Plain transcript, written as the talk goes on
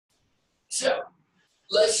So,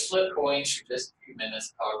 let's flip coins for just a few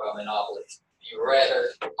minutes and talk about monopolies. You're rather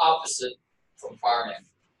opposite from farming.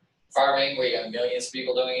 Farming, where you have millions of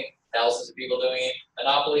people doing it, thousands of people doing it.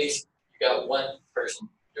 Monopolies, you got one person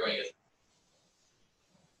doing it.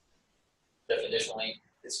 Definitionally,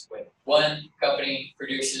 it's when one company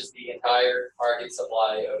produces the entire market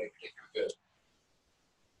supply of a particular good.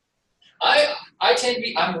 I tend to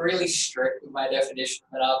be, I'm really strict with my definition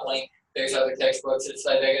of monopoly. There's other textbooks that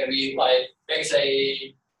say they're going to be like, they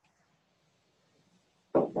say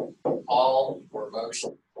all or most.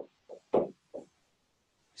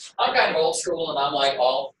 I'm kind of old school and I'm like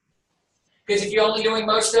all. Because if you're only doing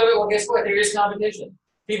most of it, well, guess what? There is competition.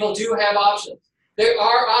 People do have options. There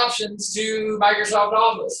are options to Microsoft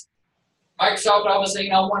Office. Microsoft Office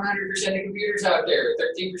ain't on 100% of computers out there.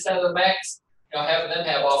 13% of the Macs, half of them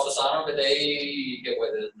have Office on them, but they get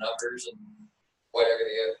with the numbers and whatever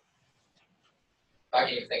they have. I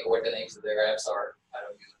can't even think of what the names of their apps are. I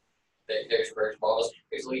don't use it. There's version of Office.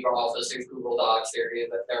 There's LibreOffice. There's Google Docs. There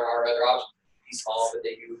are other options. Be small, but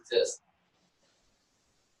they do exist.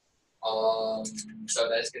 So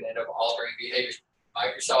that's going to end up altering behavior.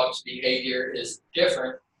 Microsoft's behavior is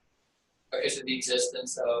different because of the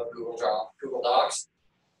existence of Google Docs.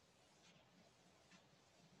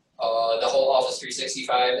 The whole Office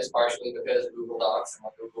 365 is partially because of Google Docs and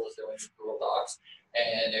what Google is doing with Google Docs.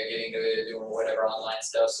 And they're getting to doing whatever online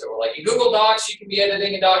stuff. So like in Google Docs, you can be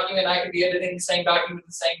editing a document, I can be editing the same document at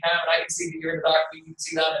the same time, and I can see that you're in the document, you can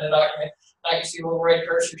see that I'm in the document, and I can see a little red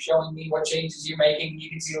cursor showing me what changes you're making, you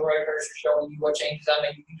can see the red cursor showing you what changes I'm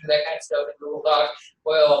making, you can do that kind of stuff in Google Docs.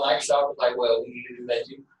 Well, Microsoft was like, well, we need to do that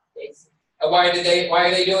too. And why are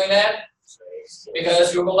they doing that?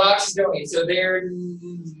 Because Google Docs is doing it. So they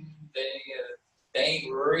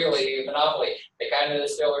ain't really a monopoly. They kind of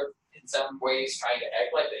still are in some ways trying to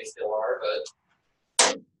act like they still are,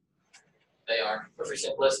 but they aren't. But for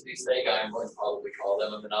simplicity's sake, I would probably call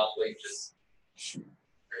them a monopoly, just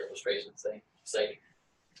for illustration's sake.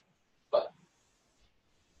 But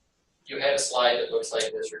you had a slide that looks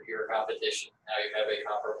like this for pure competition. Now you have a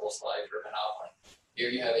comparable slide for monopoly. Here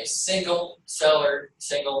you have a single seller,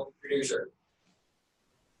 single producer.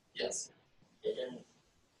 Yes? Didn't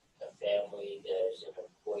a family that is an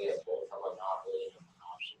employee of both a monopoly and an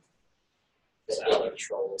option?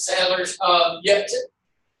 Sellers, yeah.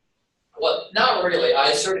 Well, not really.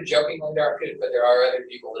 I sort of jokingly could, but there are other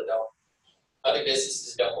people that don't. Other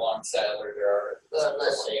businesses don't belong to Sadler. There are.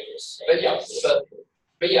 Let's say this.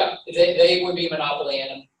 But yeah, they would be monopoly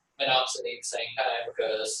and monopsony at the same time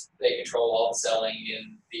because they control all the selling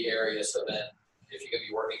in the area. So then, if you're going to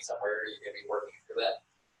be working somewhere, you're going to be working for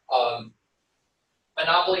them.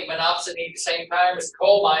 Monopoly, monopsony at the same time as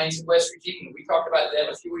coal mines in West Virginia. We talked about them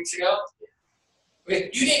a few weeks ago.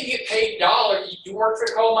 If you didn't get paid dollars, you worked for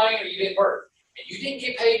the coal mine or you didn't work, and you didn't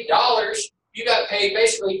get paid dollars, you got paid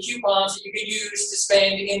basically coupons that you could use to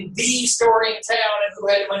spend in the store in town. And who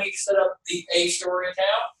had money to set up a store in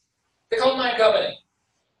town? The coal mine company.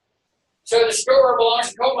 So the store belongs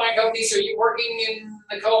to the coal mine company, so you're working in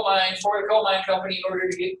the coal mine for the coal mine company in order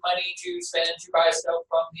to get money to spend to buy stuff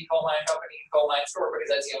from the coal mine company and coal mine store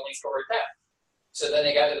because that's the only store in town. So then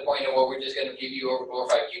they got to the point of, well, we're just going to give you over 4 or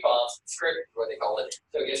 5 coupons, script, what they call it.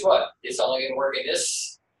 So guess what? It's only going to work in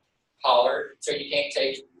this holler, so you can't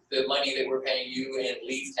take the money that we're paying you and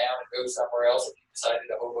leave town and go somewhere else if you decided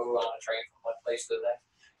to hobo on a train from one place to the next.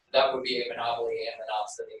 That would be a monopoly and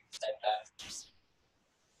monopsony at the same time.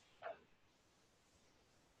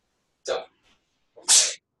 So,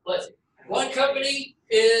 let's see. One company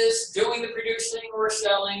is doing the producing or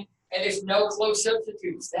selling, and there's no close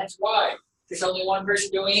substitutes. That's why. There's only one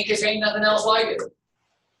person doing it because there ain't nothing else like it.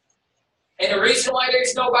 And the reason why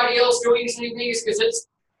there's nobody else doing the same thing is because it's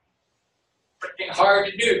freaking hard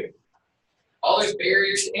to do. All those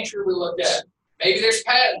barriers to entry we looked at. Maybe there's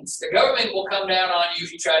patents. The government will come down on you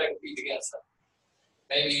if you try to compete against them.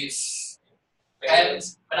 Maybe it's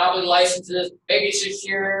patents, monopoly licenses. Maybe it's just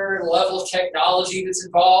your level of technology that's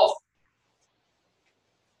involved.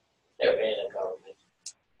 They're paying the government.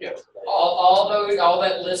 Yeah. All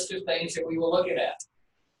that list of things that we were looking at,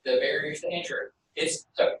 the barriers to entry. It's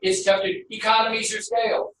tough to economies of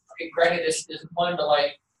scale. Okay, granted, this isn't one, but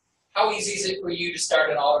like, how easy is it for you to start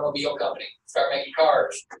an automobile company, start making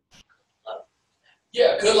cars?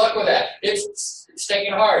 Yeah, good luck with that. It's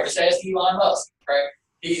taking hard. Just ask Elon Musk, right?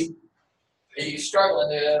 He's struggling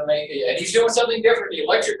to make it, and he's doing something different. The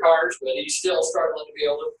electric cars, but he's still struggling to be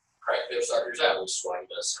able to crank those suckers out. Which is why he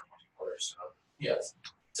does so much more stuff. Yes.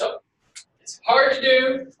 So it's hard to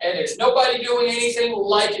do, and there's nobody doing anything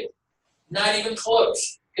like it. Not even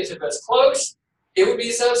close. Because if it's close, it would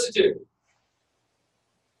be a substitute.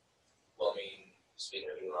 Well, speaking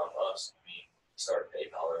of Elon Musk, I mean, he started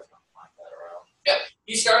PayPal or something like that around.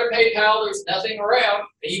 He started PayPal, there's nothing around.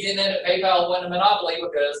 He didn't end up PayPal won a monopoly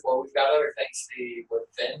because, well, we've got other things. What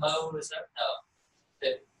Venmo is that? No.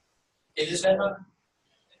 It is Venmo?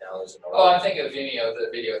 And now there's another. Oh, I'm thinking of Vimeo, the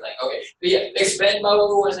video thing. Okay. But yeah, there's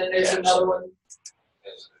Venmo, and then there's another one.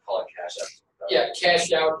 They call it Cash App. Yeah,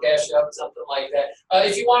 cash out, cash up, something like that.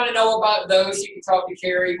 If you want to know about those, you can talk to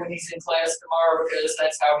Kerry when he's in class tomorrow, because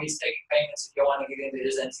that's how he's taking payments. If you want to get into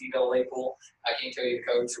his NCAA pool, I can't tell you the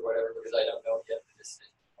codes or whatever because I don't know yet. But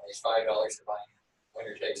it's $5 to buy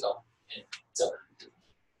winner takes all.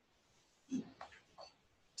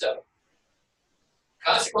 So,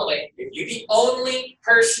 consequently, if you're the only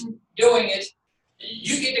person doing it,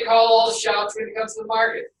 you get to call all the shots when it comes to the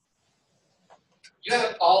market. You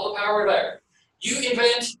have all the power there. You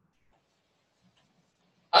invent,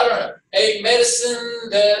 I don't know, a medicine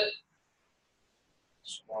that,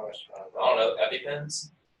 I don't know, EpiPens?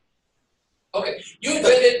 okay, you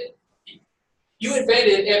invented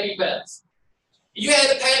EpiPens. You had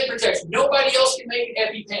the patent protection. Nobody else can make an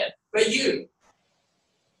EpiPen but you.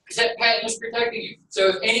 Because that patent is protecting you. So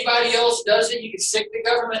if anybody else does it, you can stick the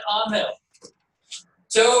government on them.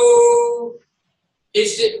 So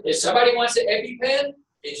if somebody wants an EpiPen,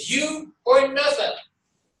 it's you or nothing.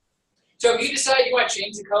 So if you decide you want to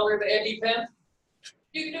change the color of the EpiPen,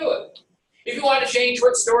 you can do it. If you want to change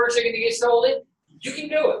what stores are going to get sold in, you can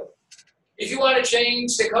do it. If you want to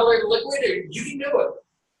change the color of the liquid, you can do it.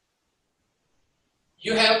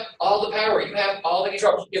 You have all the power. You have all the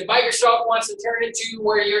control. If Microsoft wants to turn it to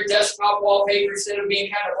where your desktop wallpaper, instead of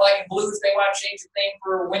being kind of black and blue, if they want to change the thing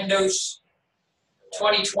for Windows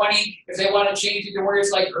 2020, if they want to change it to where it's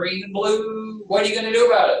like green and blue, what are you going to do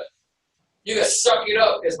about it? You got to suck it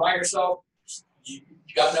up because Microsoft, you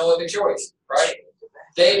got no other choice, right?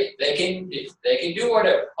 They can do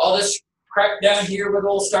whatever. All this crap down here with a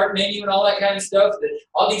little start menu and all that kind of stuff.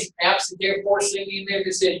 All these apps that they're forcing in there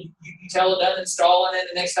that said you tell it uninstall and then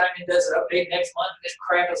the next time it does an update next month, this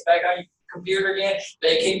crap is back on your computer again.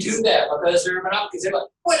 They can do that because they're monopoly. Because they're like,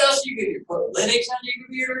 what else you can do? Put Linux on your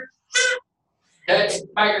computer? That's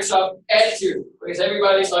Microsoft attitude, because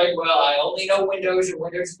everybody's like, well, I only know Windows, and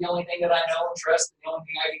Windows is the only thing that I know and trust, and the only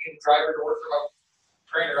thing I can get a driver to work from a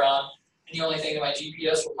printer on, and the only thing that my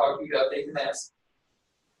GPS will talk to you to update the maps.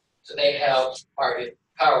 So they have market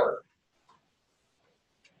power.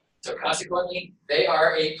 So consequently, they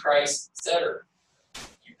are a price setter.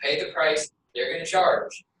 You pay the price they're going to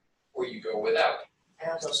charge, or you go without.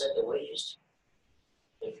 And also set the wages.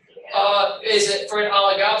 Is it for an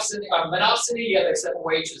oligopsony, monopsony? Yeah, they set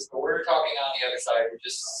wages, but we're talking on the other side. We're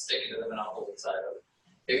just sticking to the monopoly side of it.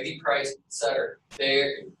 They're the price setter.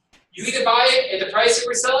 You either buy it at the price that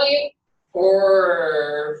we're selling it,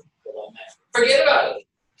 or forget about it.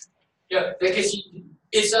 Yeah, because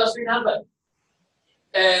it sells for nothing.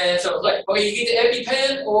 And so it's like, well, you get the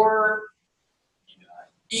EpiPen or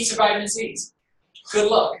eat some vitamin C's. Good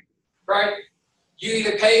luck, right? You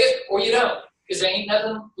either pay it or you don't. Because there ain't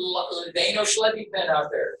nothing, there ain't no schleppy pen out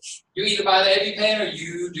there. You either buy the EpiPen or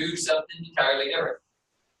you do something entirely different.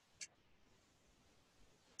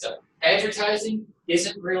 So advertising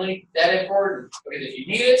isn't really that important, because if you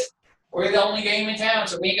need it, we're the only game in town,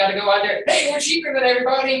 so we ain't got to go out there. Hey, we're cheaper than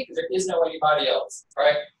everybody, because there is no anybody else,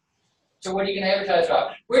 right? So what are you going to advertise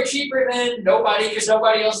about? We're cheaper than nobody, because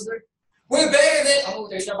nobody else is there. We're better than. Oh,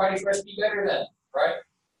 there's nobody for us to be better than, right?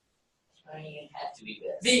 I mean, you have to be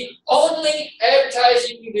better. The only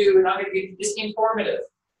advertising you do, and I'm going to give you this informative,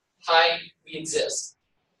 hi, we exist.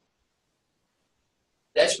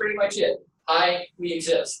 That's pretty much it. Hi, we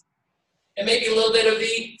exist. And maybe a little bit of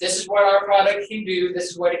this is what our product can do, this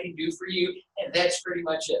is what it can do for you, and that's pretty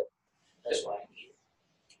much it. That's why I need it.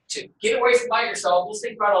 To get away from Microsoft, let's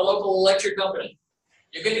think about a local electric company.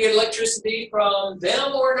 You're going to get electricity from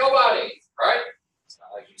them or nobody, right? It's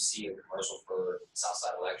not like you see a commercial for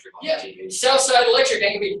Southside Electric on TV. Southside Electric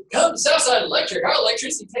ain't going to be, come to Southside Electric, our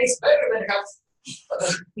electricity tastes better than a house.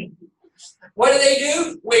 What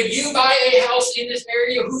do? When you buy a house in this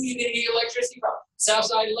area, who are you going to get electricity from?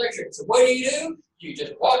 Southside Electric. So what do? You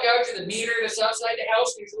just walk out to the meter that's outside the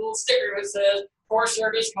house, there's a little sticker that says, for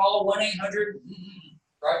service, call 1-800,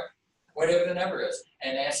 right? Whatever the number is.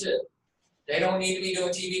 And that's it. They don't need to be doing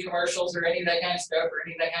TV commercials or any of that kind of stuff or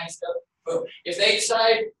any of that kind of stuff. Boom. If they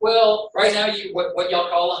decide, well, right now what y'all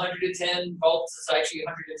call 110 volts is actually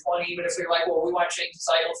 120, but if they're like, well, we want to change the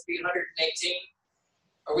cycle to be 118,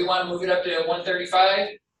 or we want to move it up to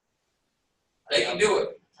 135, they can do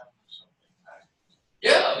it.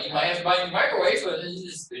 Yeah, you might have to buy a new microwave, but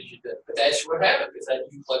that's what happens, because that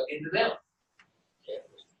you plug into them.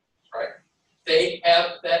 Right? They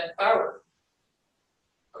have that power.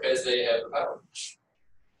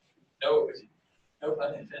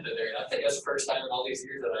 pun intended there, and I think that's the first time in all these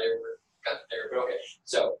years that I ever got there, but okay.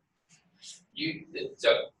 So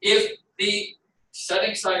if the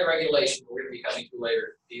setting aside regulation, we're gonna be coming to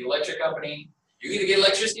later, the electric company, you either get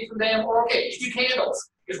electricity from them or okay, you do candles.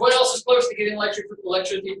 Because what else is close to getting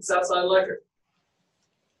electricity from Southside Electric?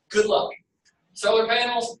 Good luck. Solar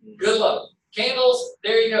panels, good luck. Candles,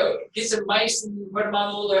 there you go. Get some mice and put them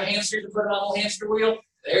on a little hamster and put them on a little hamster wheel.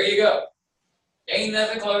 There you go. Ain't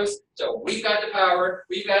nothing close. So we've got the power,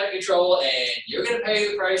 we've got the control, and you're gonna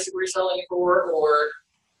pay the price that we're selling it for, or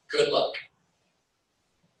good luck.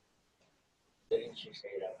 Didn't you say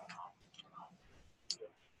that monopoly?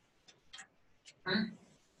 Hmm?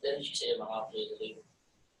 Didn't you say monopoly is illegal?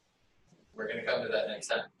 We're gonna come to that next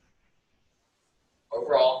time.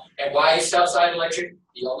 Overall, and why is Southside Electric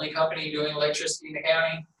the only company doing electricity in the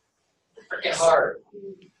county? Freaking hard.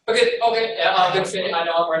 Okay, I'm gonna finish. I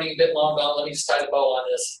know I'm running a bit long, but let me just tie the bow on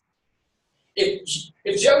this.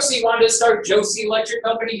 If Josie wanted to start Josie Electric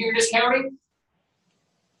Company here in this county,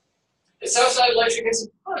 the Southside Electric is,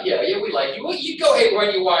 oh yeah, we like you. Well, you go ahead and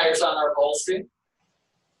run your wires on our poles too.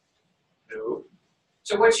 No.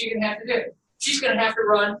 So what's she gonna have to do? She's going to have to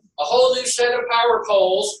run a whole new set of power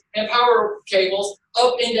poles and power cables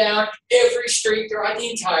up and down every street throughout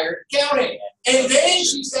the entire county. And then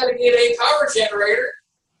she's got to get a power generator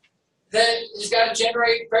that has got to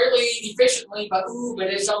generate fairly efficiently, but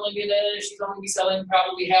she's only going to be selling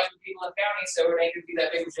probably half the people in the county, so it ain't going to be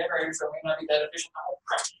that big a generator, so it may not be that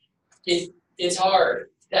efficient. It's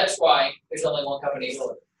hard. That's why there's only one company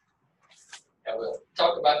doing it. And we'll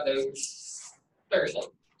talk about those Thursday.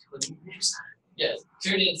 Yes,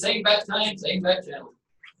 tune in, same bat time, same bat channel.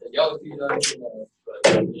 Y'all, if you know,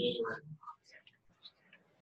 but anyway.